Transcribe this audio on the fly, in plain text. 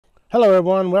Hello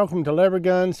everyone, welcome to Lever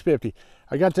Guns 50.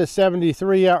 I got this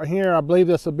 73 out here. I believe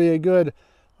this will be a good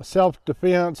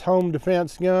self-defense, home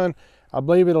defense gun. I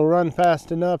believe it'll run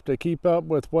fast enough to keep up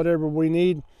with whatever we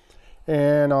need.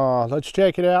 And let's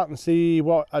check it out and see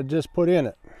what I just put in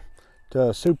it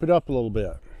to soup it up a little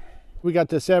bit. We got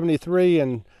the 73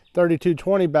 and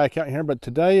 3220 back out here, but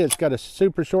today it's got a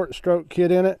super short stroke kit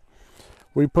in it.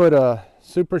 We put a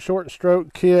super short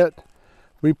stroke kit.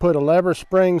 We put a lever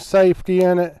spring safety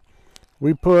in it.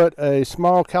 We put a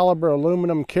small caliber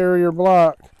aluminum carrier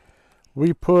block.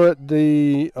 We put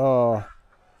the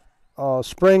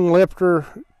spring lifter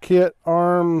kit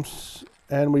arms,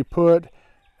 and we put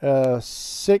a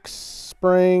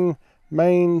 6-spring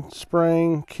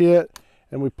mainspring kit,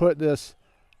 and we put this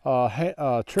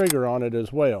trigger on it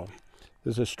as well.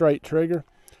 This is a straight trigger.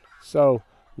 So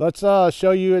let's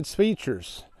show you its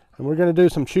features. And we're going to do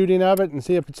some shooting of it and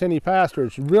see if it's any faster.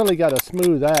 It's really got a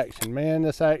smooth action. Man,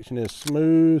 this action is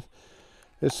smooth.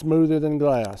 It's smoother than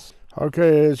glass.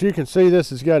 Okay, as you can see,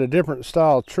 this has got a different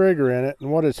style trigger in it.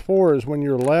 And what it's for is when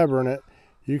you're levering it,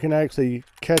 you can actually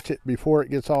catch it before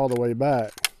it gets all the way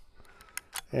back.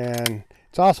 And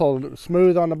it's also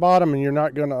smooth on the bottom, and you're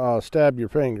not going to stab your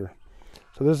finger.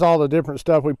 So this is all the different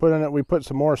stuff we put in it. We put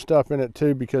some more stuff in it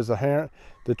too, because the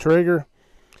trigger,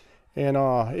 and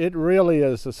it really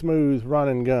is a smooth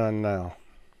running gun now.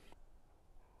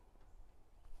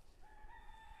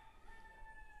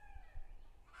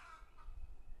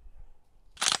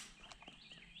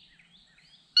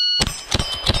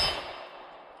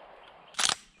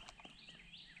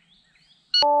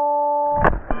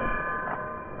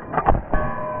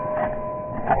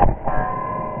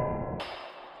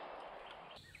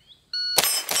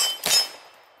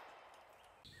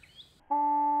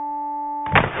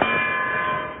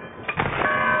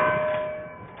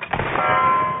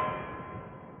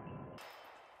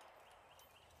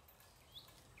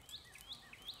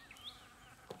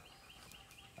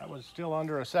 That was still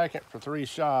under a second for 3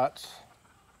 shots.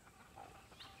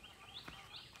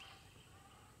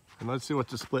 And let's see what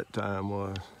the split time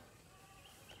was.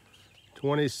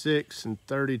 26 and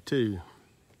 32.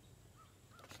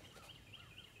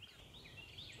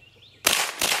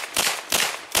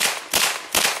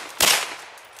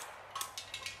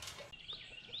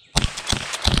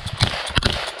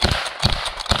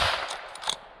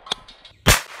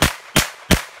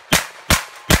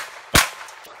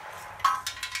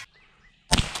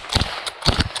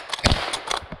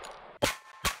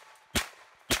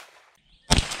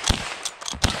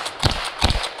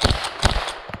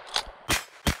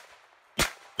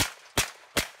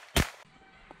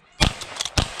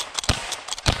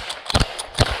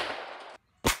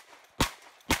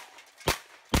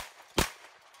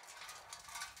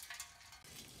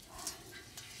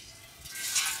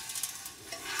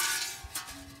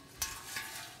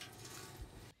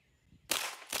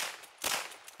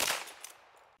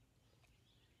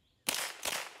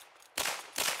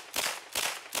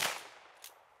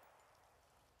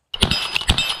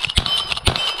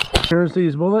 Here's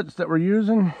these bullets that we're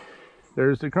using.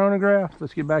 There's the chronograph.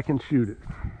 Let's get back and shoot it.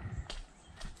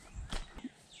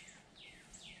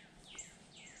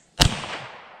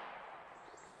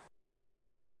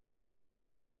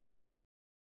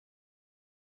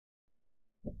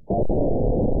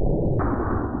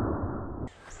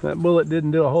 That bullet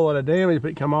didn't do a whole lot of damage,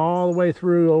 but it come all the way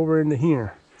through over into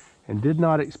here and did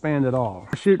not expand at all.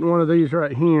 We're shooting one of these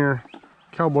right here,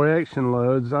 Cowboy Action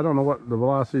loads. I don't know what the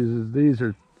velocities is. These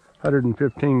are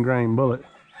 115 grain bullet.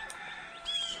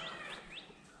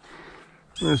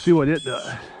 Let's see what it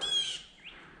does.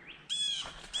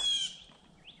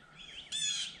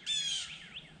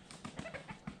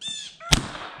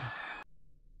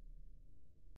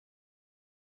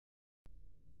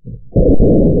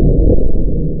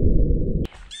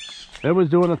 It was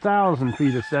doing 1,000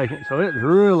 feet a second, so it's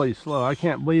really slow. I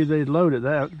can't believe they'd load it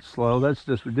that slow. That's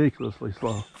just ridiculously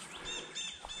slow.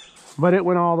 But it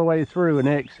went all the way through and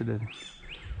exited.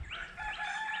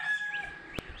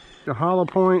 The hollow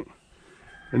point,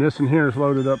 and this in here is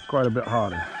loaded up quite a bit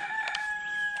hotter.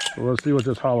 So let's see what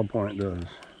this hollow point does.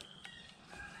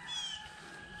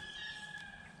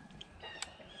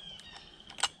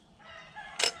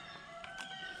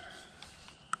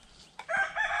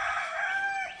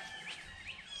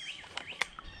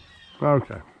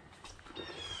 Okay,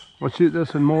 we'll shoot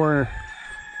this one more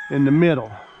in the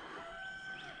middle.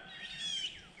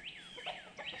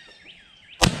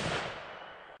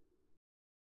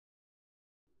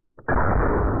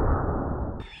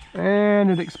 And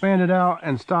it expanded out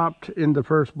and stopped in the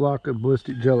first block of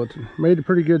ballistic gelatin. Made a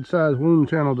pretty good sized wound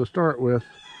channel to start with,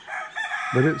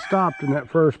 but it stopped in that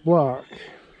first block.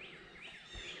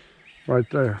 right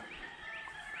there.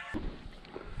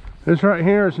 This right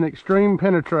here is an extreme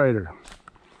penetrator.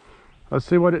 Let's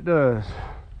see what it does.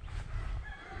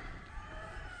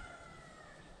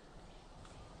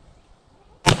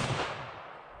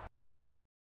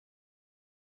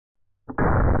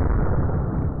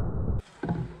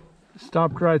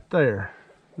 Stopped right there,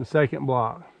 the second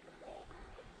block.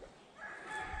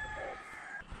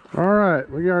 All right,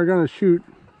 we are going to shoot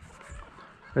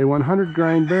a 100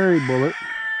 grain berry bullet.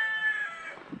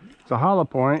 It's a hollow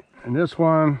point, and this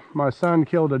one, my son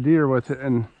killed a deer with it,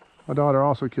 and my daughter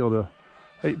also killed a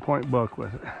 8-point buck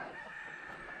with it.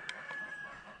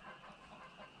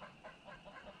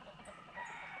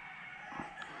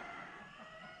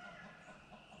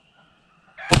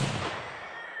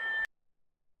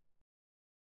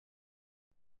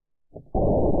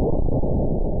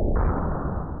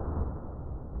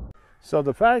 So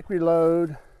the factory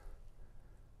load,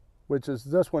 which is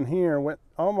this one here, went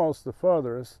almost the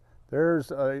furthest.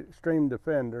 There's a extreme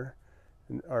defender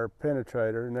or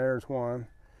penetrator, and there's one,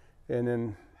 and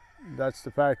then that's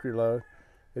the factory load.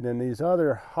 And then these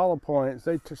other hollow points,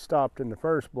 they just stopped in the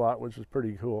first block, which is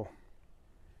pretty cool.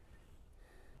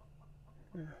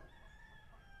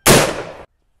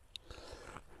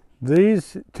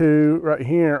 These two right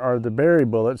here are the berry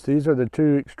bullets. These are the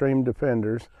two extreme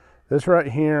defenders. This right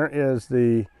here is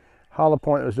the hollow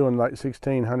point that was doing like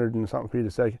 1,600 and something feet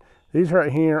a second. These right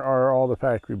here are all the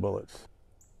factory bullets.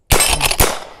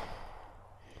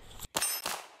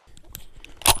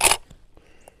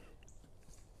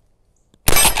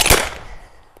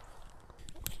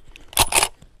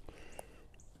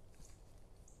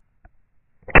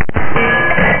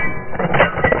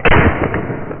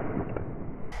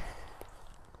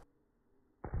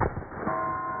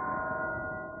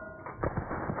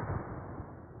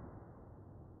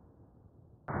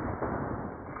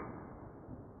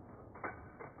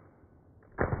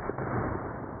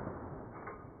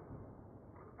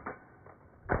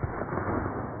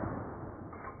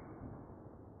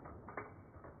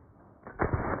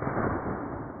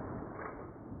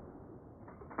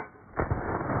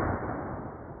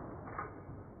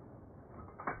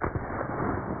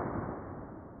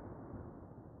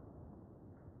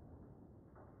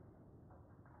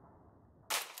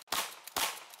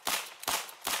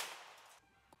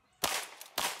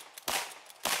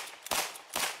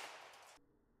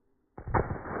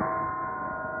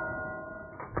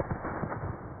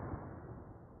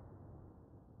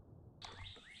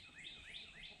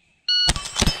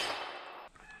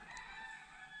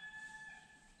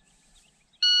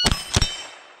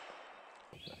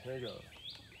 Here you go.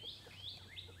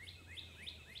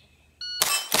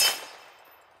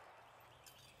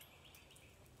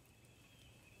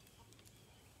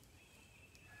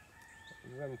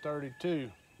 We're in 32.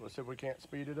 Let's see if we can't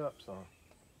speed it up some.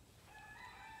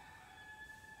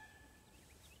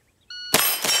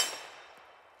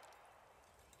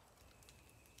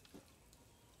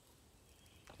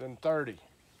 Then 30.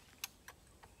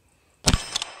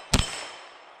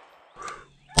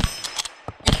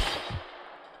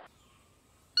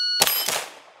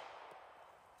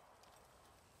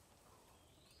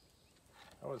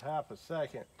 That was half a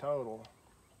second total.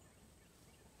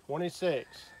 26.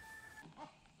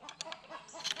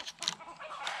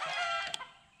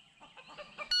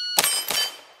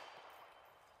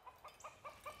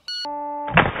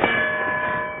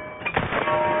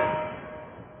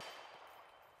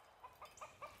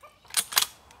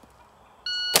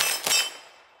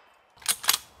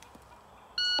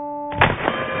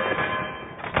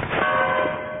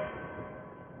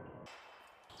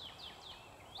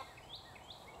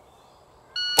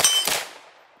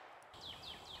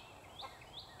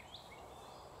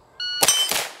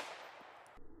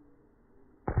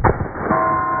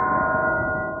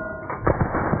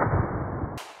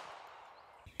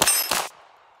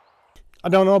 I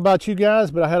don't know about you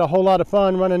guys, but I had a whole lot of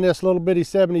fun running this little bitty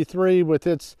 73 with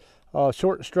its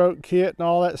short stroke kit and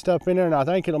all that stuff in there, and I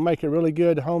think it'll make a really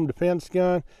good home defense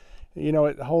gun. You know,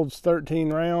 it holds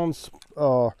 13 rounds,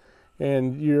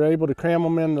 and you're able to cram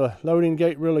them in the loading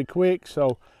gate really quick,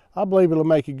 so I believe it'll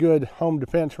make a good home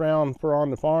defense round for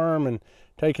on the farm and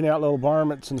taking out little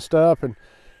varmints and stuff. And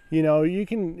you know, you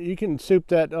can soup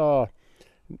that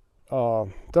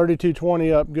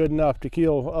 3220 up good enough to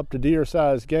kill up to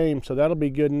deer-sized game, so that'll be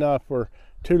good enough for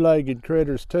two-legged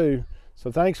critters too. So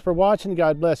thanks for watching.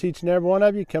 God bless each and every one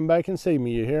of you. Come back and see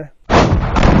me, you hear?